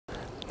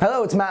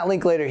Hello, it's Matt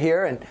Linklater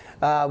here,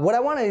 and what I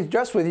want to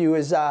address with you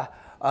is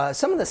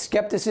some of the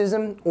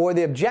skepticism or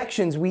the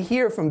objections we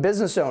hear from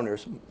business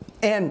owners.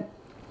 And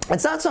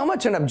it's not so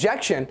much an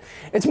objection,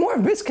 it's more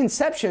of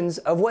misconceptions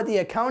of what the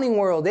accounting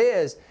world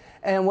is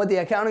and what the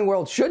accounting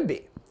world should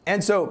be.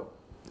 And so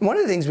one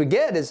of the things we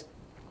get is,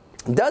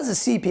 does a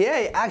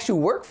CPA actually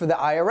work for the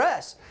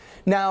IRS?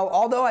 Now,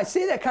 although I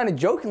say that kind of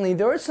jokingly,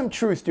 there is some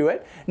truth to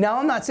it. Now,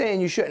 I'm not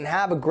saying you shouldn't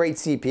have a great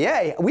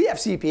CPA. We have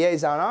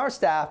CPAs on our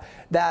staff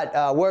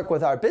that work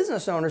with our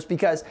business owners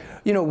because,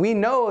 we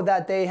know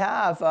that they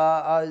have,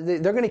 they're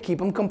going to keep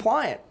them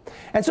compliant.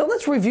 And so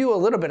let's review a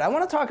little bit. I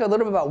want to talk a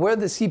little bit about where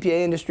the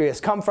CPA industry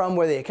has come from,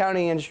 where the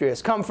accounting industry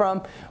has come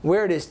from,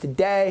 where it is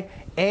today,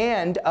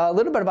 and a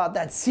little bit about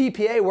that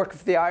CPA working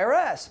for the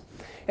IRS.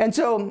 And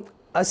so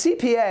a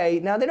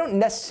CPA, now they don't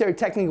necessarily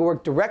technically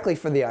work directly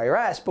for the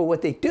IRS, but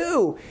what they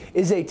do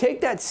is they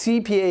take that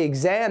CPA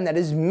exam that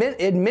is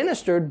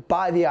administered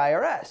by the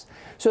IRS.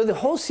 So the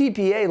whole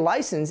CPA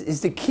license is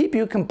to keep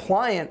you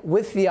compliant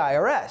with the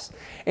IRS.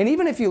 And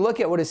even if you look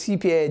at what a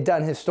CPA had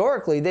done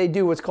historically, they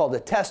do what's called a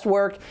test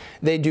work,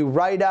 they do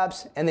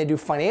write-ups, and they do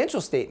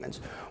financial statements.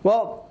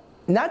 Well,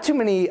 not too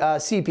many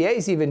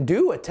CPAs even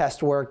do a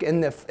test work in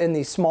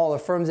these smaller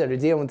firms that are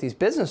dealing with these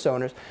business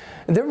owners.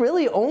 They're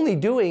really only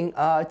doing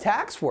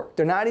tax work.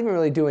 They're not even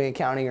really doing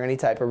accounting or any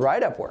type of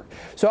write-up work.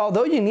 So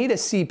although you need a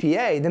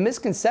CPA, the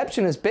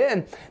misconception has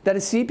been that a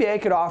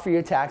CPA could offer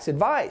you tax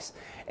advice.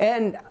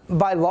 And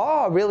by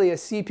law, really, a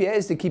CPA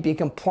is to keep you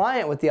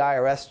compliant with the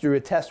IRS through a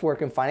test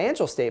work and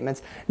financial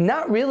statements.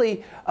 Not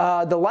really,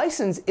 the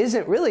license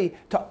isn't really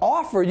to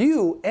offer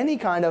you any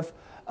kind of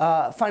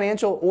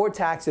financial or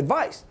tax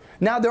advice.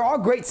 Now, there are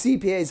great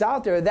CPAs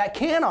out there that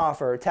can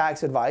offer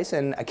tax advice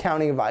and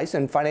accounting advice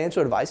and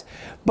financial advice,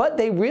 but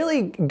they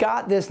really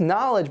got this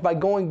knowledge by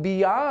going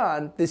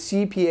beyond the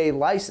CPA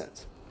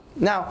license.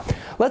 Now,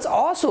 let's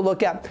also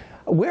look at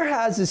where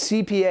has the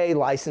CPA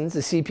license,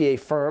 the CPA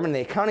firm, and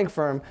the accounting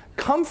firm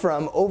come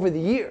from over the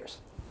years.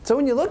 So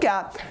when you look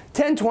at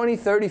 10, 20,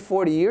 30,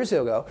 40 years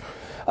ago,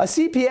 a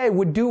CPA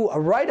would do a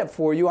write-up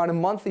for you on a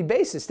monthly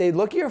basis. They'd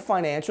look at your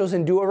financials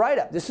and do a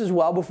write-up. This is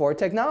well before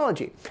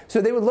technology.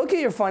 So they would look at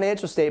your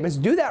financial statements,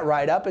 do that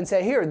write-up, and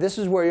say, here, this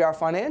is where you are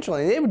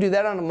financially. And they would do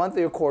that on a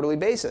monthly or quarterly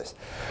basis.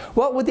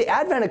 Well, with the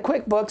advent of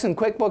QuickBooks and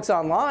QuickBooks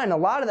Online, a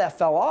lot of that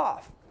fell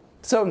off.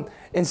 So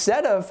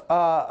instead of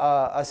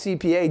a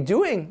CPA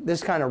doing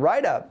this kind of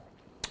write-up,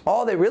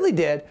 all they really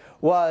did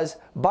was,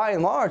 by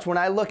and large, when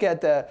I look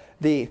at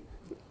the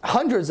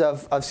hundreds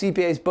of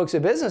CPA's books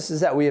of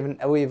businesses that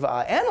we've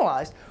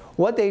analyzed,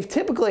 what they've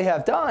typically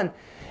have done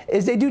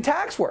is they do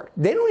tax work.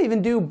 They don't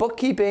even do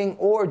bookkeeping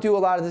or do a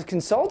lot of this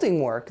consulting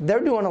work.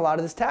 They're doing a lot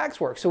of this tax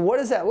work. So what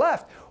has that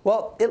left?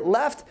 Well, it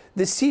left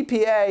the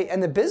CPA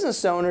and the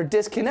business owner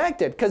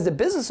disconnected because the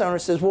business owner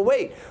says, well,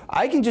 wait,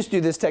 I can just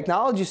do this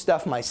technology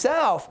stuff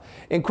myself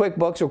in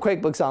QuickBooks or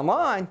QuickBooks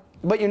Online,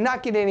 but you're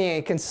not getting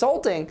any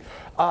consulting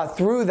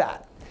through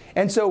that.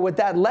 And so what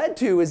that led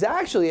to is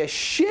actually a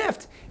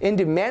shift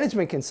into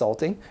management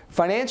consulting,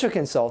 financial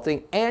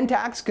consulting, and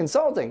tax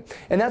consulting.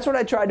 And that's what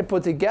I tried to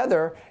put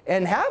together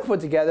and have put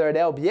together at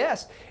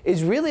LBS,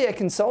 is really a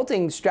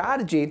consulting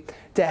strategy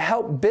to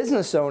help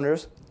business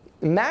owners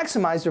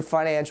maximize their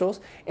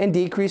financials and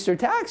decrease their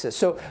taxes.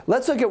 So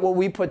let's look at what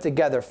we put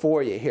together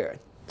for you here.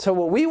 So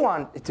what we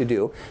want to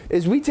do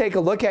is we take a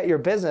look at your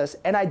business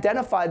and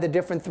identify the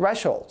different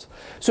thresholds.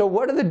 So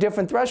what are the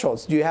different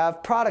thresholds? Do you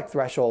have product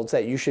thresholds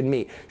that you should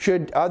meet?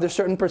 Are there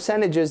certain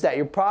percentages that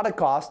your product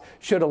cost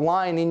should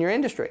align in your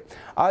industry?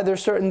 Are there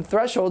certain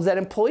thresholds that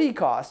employee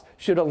costs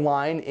should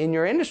align in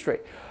your industry?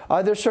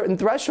 Are there certain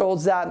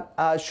thresholds that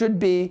should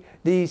be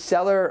the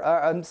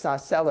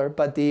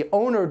but the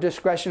owner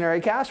discretionary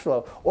cash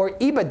flow, or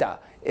EBITDA?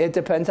 It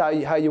depends how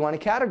you want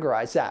to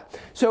categorize that.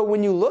 So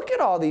when you look at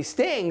all these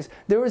things,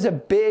 there is a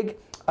big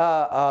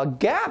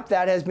gap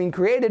that has been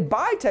created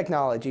by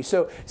technology.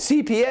 So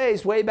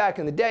CPAs way back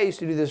in the day used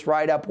to do this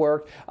write-up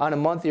work on a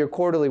monthly or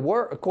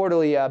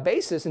quarterly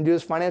basis and do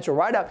this financial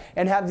write-up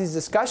and have these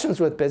discussions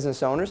with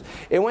business owners.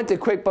 It went to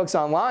QuickBooks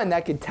Online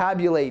that could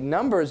tabulate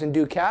numbers and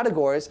do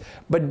categories,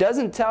 but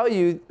doesn't tell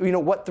you,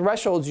 what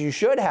thresholds you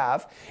should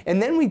have.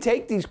 And then we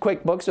take these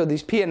QuickBooks or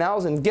these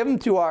P&Ls and give them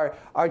to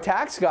our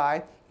tax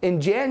guy in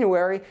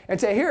January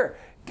and say, here,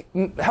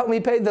 help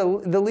me pay the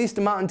least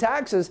amount in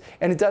taxes,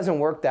 and it doesn't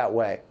work that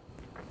way.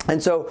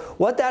 And so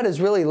what that has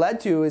really led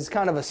to is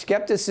kind of a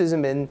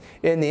skepticism in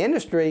the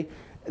industry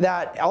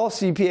that all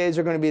CPAs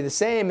are going to be the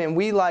same, and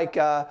we like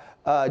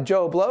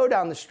Joe Blow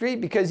down the street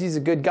because he's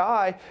a good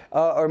guy,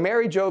 or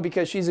Mary Jo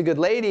because she's a good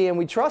lady and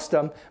we trust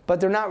them,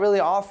 but they're not really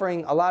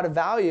offering a lot of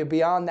value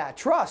beyond that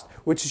trust,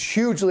 which is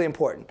hugely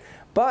important.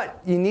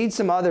 But you need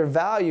some other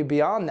value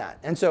beyond that.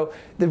 And so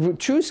the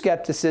true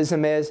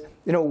skepticism is,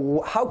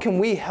 how can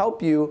we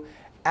help you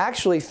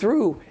actually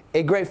through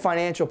a great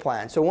financial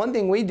plan? So one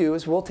thing we do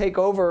is we'll take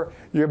over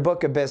your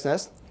book of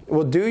business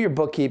We'll do your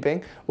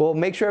bookkeeping. We'll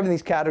make sure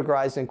everything's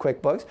categorized in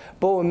QuickBooks,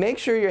 but we'll make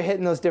sure you're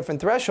hitting those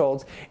different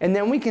thresholds, and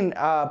then we can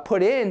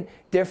put in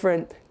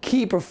different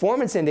key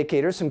performance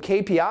indicators, some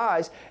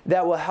KPIs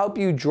that will help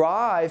you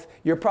drive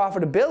your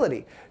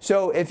profitability.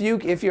 So if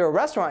you're a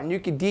restaurant and you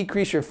could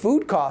decrease your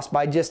food cost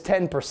by just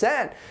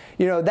 10%,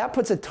 that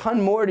puts a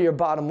ton more to your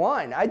bottom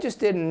line. I just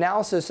did an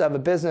analysis of a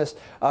business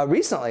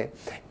recently,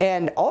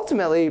 and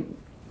ultimately,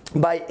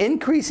 by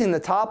increasing the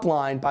top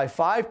line by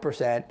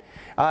 5%,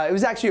 it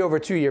was actually over a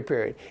 2-year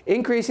period,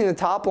 increasing the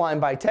top line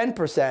by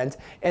 10%,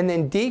 and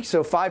then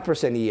so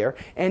 5% a year,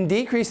 and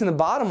decreasing the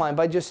bottom line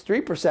by just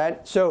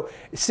 3%, so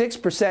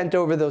 6%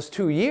 over those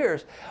 2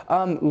 years,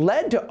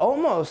 led to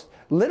almost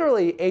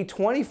literally a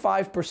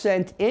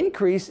 25%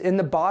 increase in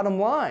the bottom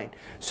line.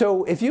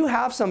 So if you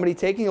have somebody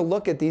taking a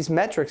look at these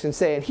metrics and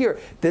saying, here,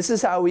 this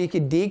is how we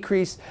could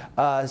decrease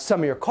some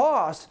of your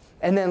costs,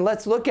 and then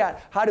let's look at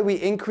how do we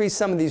increase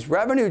some of these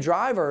revenue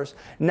drivers.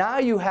 Now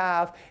you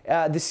have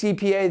the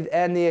CPA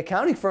and the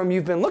accounting firm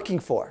you've been looking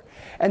for.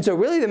 And so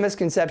really the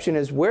misconception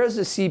is, where's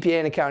the CPA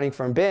and accounting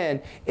firm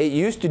been? It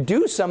used to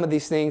do some of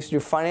these things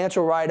through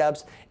financial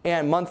write-ups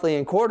and monthly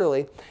and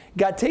quarterly,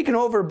 got taken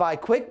over by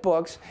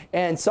QuickBooks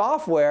and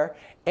software,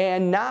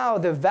 and now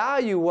the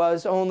value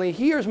was only,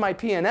 here's my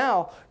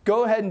P&L,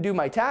 go ahead and do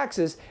my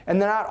taxes,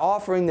 and they're not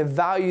offering the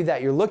value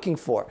that you're looking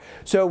for.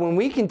 So when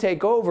we can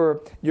take over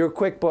your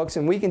QuickBooks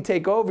and we can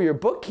take over your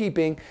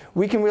bookkeeping,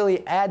 we can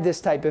really add this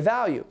type of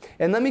value.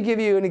 And let me give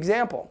you an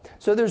example.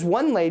 So there's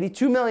one lady,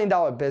 $2 million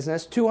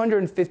business,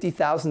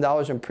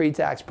 $250,000 in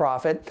pre-tax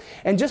profit,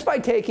 and just by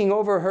taking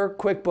over her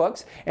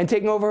QuickBooks and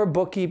taking over her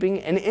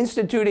bookkeeping and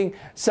instituting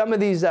some of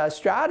these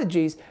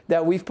strategies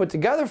that we've put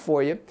together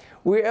for you,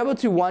 we were able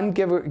to, one,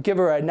 give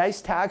her a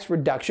nice tax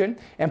reduction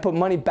and put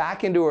money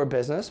back into her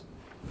business.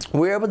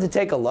 We were able to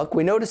take a look.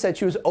 We noticed that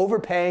she was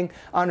overpaying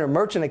on her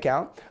merchant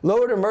account,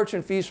 lowered her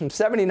merchant fees from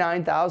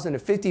 $79,000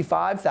 to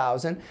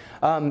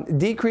 $55,000,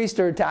 decreased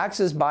her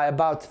taxes by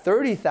about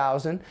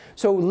 $30,000.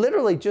 So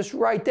literally just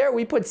right there,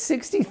 we put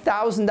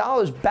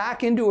 $60,000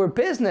 back into her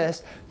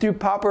business through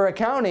proper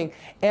accounting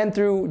and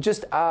through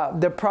just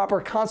the proper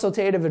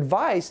consultative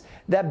advice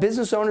that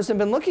business owners have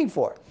been looking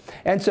for.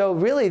 And so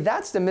really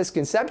that's the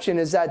misconception,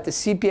 is that the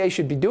CPA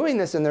should be doing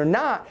this, and they're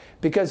not,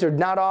 because they're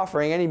not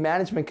offering any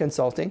management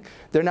consulting,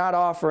 they're not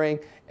offering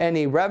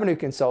any revenue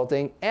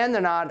consulting, and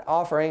they're not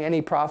offering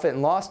any profit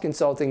and loss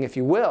consulting, if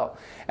you will.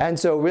 And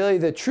so really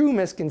the true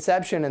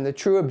misconception and the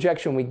true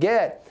objection we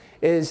get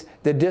is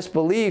the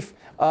disbelief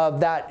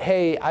of that,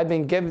 hey, I've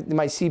been giving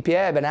my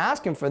CPA, I've been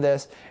asking for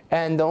this,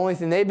 and the only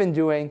thing they've been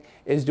doing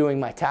is doing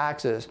my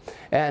taxes.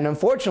 And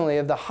unfortunately,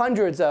 of the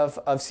hundreds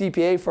of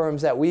CPA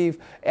firms that we've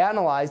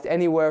analyzed,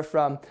 anywhere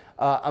from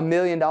 $1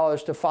 million to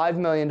 $5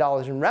 million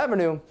in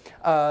revenue,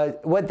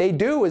 what they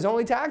do is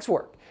only tax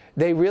work.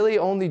 They really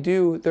only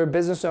do their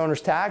business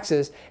owners'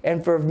 taxes,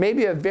 and for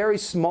maybe a very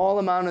small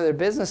amount of their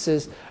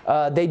businesses,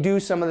 they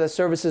do some of the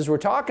services we're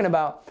talking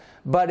about,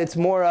 but it's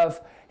more of,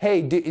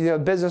 hey,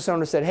 business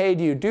owner said, hey,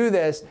 do you do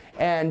this?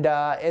 And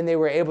they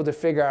were able to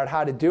figure out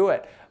how to do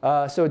it.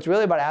 So it's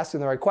really about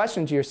asking the right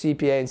question to your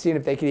CPA and seeing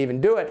if they can even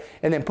do it,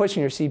 and then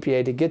pushing your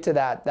CPA to get to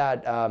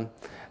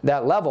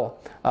that level.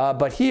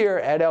 But here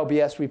at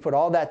LBS, we put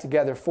all that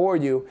together for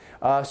you.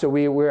 So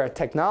we're a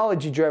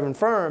technology-driven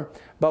firm,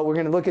 but we're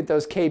going to look at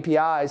those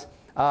KPIs,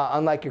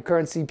 unlike your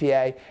current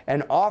CPA,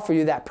 and offer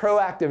you that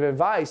proactive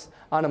advice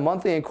on a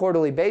monthly and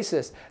quarterly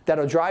basis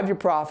that'll drive your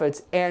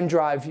profits and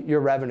drive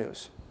your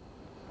revenues.